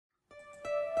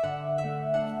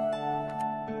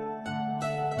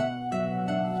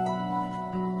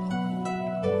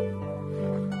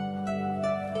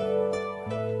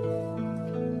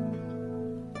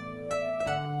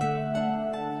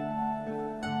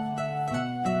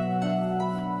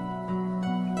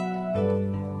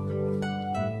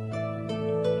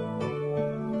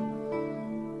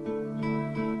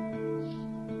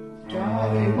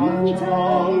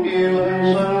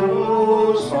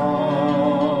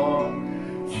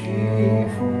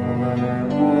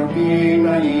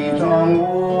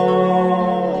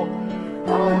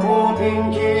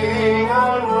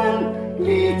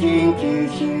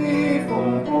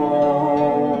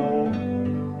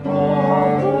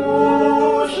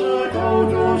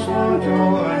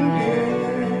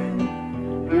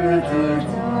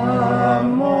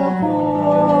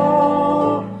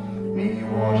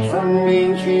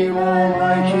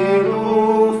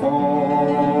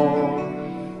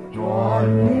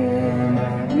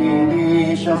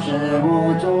消失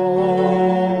无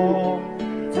踪。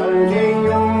曾经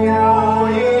拥有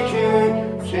一切，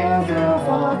现在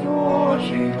化作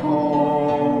虚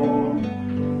空。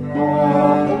我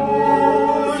不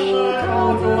是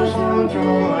靠着上主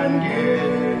恩典，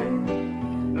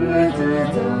日子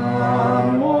怎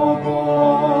么过？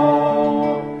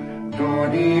主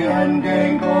的恩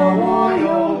典够我用，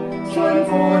顺服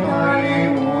他领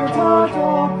无差错。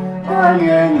但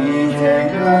愿一切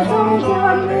歌颂赞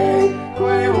美归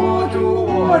我主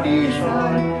我的神，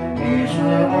你是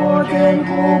我坚固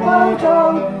保障，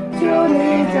求你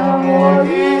将我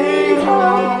隐藏，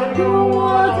容我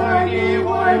在你怀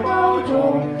抱中，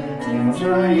今生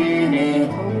与你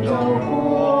同走过。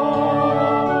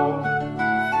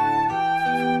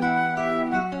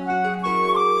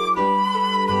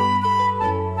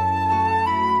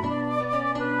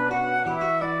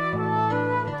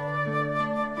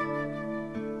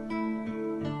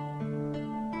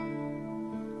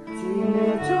今夜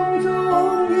种种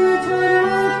雨吹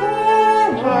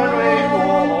过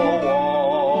我，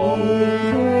一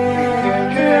天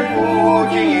却不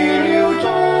经意流走，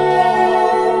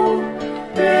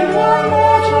变成我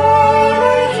沉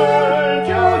睡，叫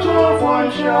着欢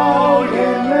笑眼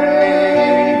泪。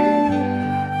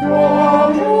若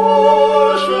不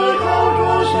是靠着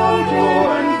上主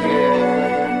恩典，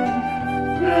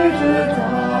日子怎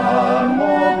么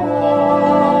过？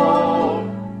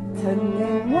曾念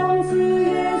往事也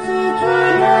是最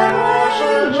难我是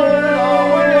知道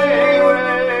微微，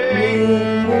明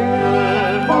日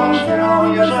方向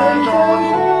也闪闪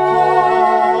过，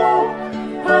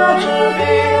他赐平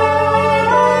安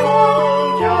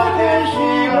加添喜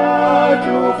乐祝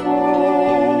福。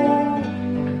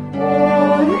我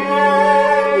愿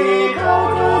意靠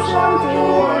着上主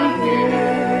恩典，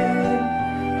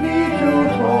与主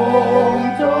同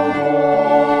走过。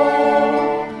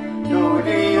主的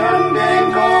恩典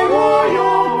够我用，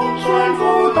顺服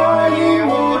他已无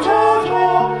差错。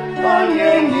但愿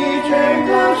一切歌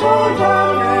颂赞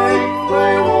美归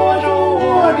我主我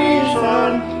的神，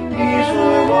你是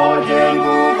我坚固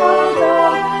保障，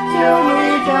求你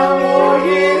将我隐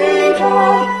藏，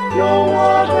容我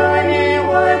在你怀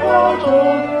抱中，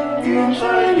今生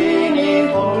与你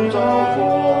同走过。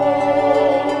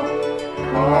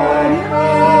看看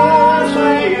岁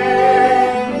月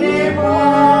已把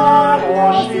我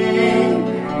心，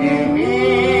因你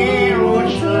如此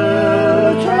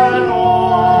承诺，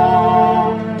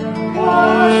我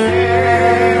血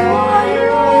我勇，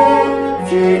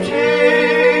举起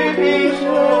平生，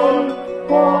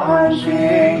我安心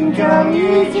将一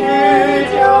切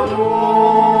交托。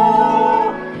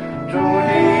主的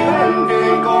恩典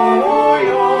够我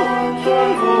用，顺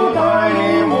服他已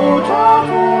无差错。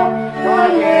但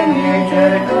愿一切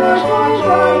歌颂赞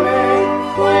美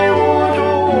归我主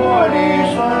我的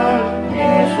神，你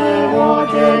是我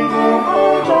坚固保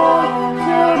障，求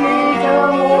你将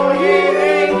我隐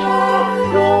藏，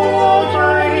容我在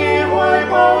你怀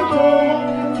抱中，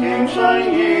今生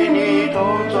与你同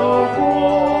走过。